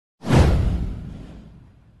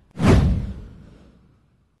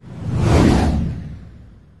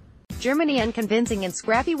Germany unconvincing and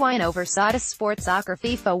scrappy win over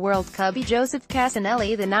SaudisSportSoccerFIFA World Cup. Joseph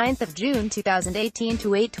Casanelli, the 9th of June 2018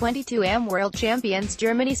 to 8:22 am. World champions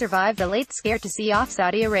Germany survived a late scare to see off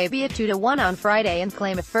Saudi Arabia 2-1 on Friday and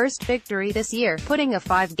claim a first victory this year, putting a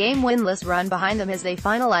 5-game winless run behind them as they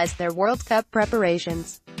finalized their World Cup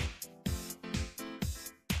preparations.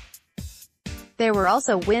 There were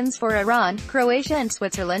also wins for Iran, Croatia and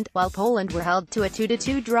Switzerland, while Poland were held to a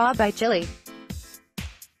 2-2 draw by Chile.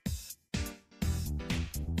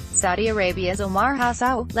 Saudi Arabia's Omar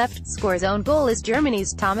Hawsawi left scores own goal as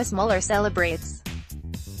Germany's Thomas Muller celebrates.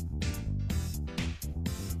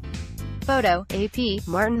 Photo, AP,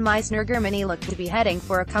 Martin Meissner. Germany looked to be heading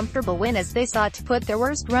for a comfortable win as they sought to put their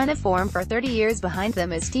worst run of form for 30 years behind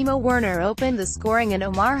them as Timo Werner opened the scoring and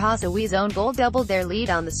Omar Hawsawi's own goal doubled their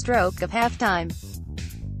lead on the stroke of halftime.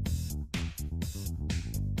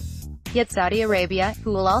 Yet Saudi Arabia,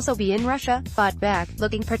 who will also be in Russia, fought back,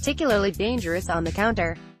 looking particularly dangerous on the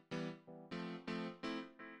counter.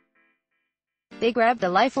 They grabbed a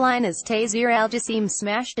lifeline as Taysir Al-Jassim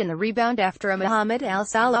smashed in the rebound after a Mohamed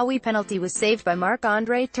Al-Salawi penalty was saved by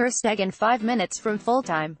Marc-Andre ter Stegen 5 minutes from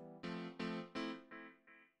full-time.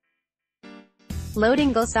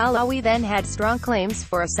 Loading goal. Salawi then had strong claims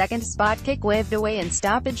for a second spot kick waved away in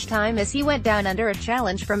stoppage time as he went down under a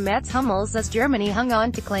challenge from Mats Hummels as Germany hung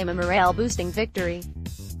on to claim a morale-boosting victory.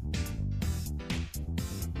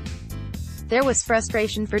 There was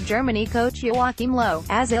frustration for Germany coach Joachim Löw,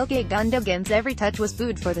 as Ilkay Gundogan's every touch was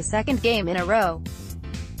booed for the second game in a row.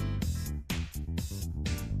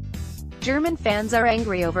 German fans are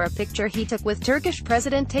angry over a picture he took with Turkish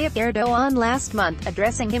President Tayyip Erdogan last month,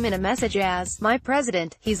 addressing him in a message as, "My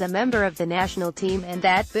president, he's a member of the national team and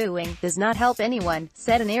that booing does not help anyone,"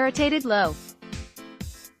 said an irritated Löw.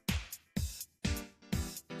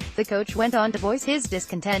 The coach went on to voice his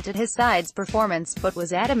discontent at his side's performance, but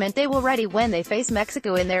was adamant they will ready when they face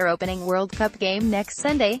Mexico in their opening World Cup game next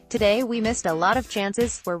Sunday. "Today we missed a lot of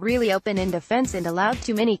chances, were really open in defense and allowed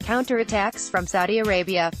too many counter-attacks from Saudi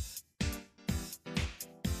Arabia.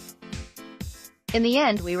 In the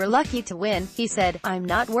end we were lucky to win," he said. "I'm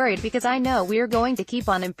not worried because I know we're going to keep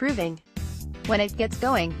on improving. When it gets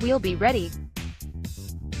going, we'll be ready.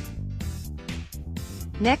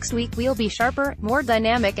 Next week we'll be sharper, more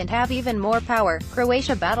dynamic and have even more power."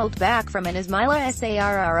 Croatia battled back from an Ismaila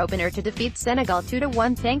Sarr opener to defeat Senegal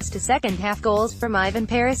 2-1 thanks to second-half goals from Ivan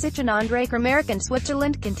Perisic and Andre Kramaric, and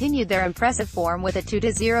Switzerland continued their impressive form with a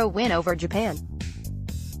 2-0 win over Japan.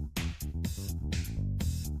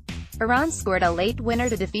 Iran scored a late winner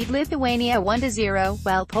to defeat Lithuania 1-0,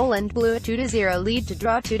 while Poland blew a 2-0 lead to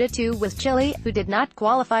draw 2-2 with Chile, who did not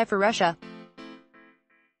qualify for Russia.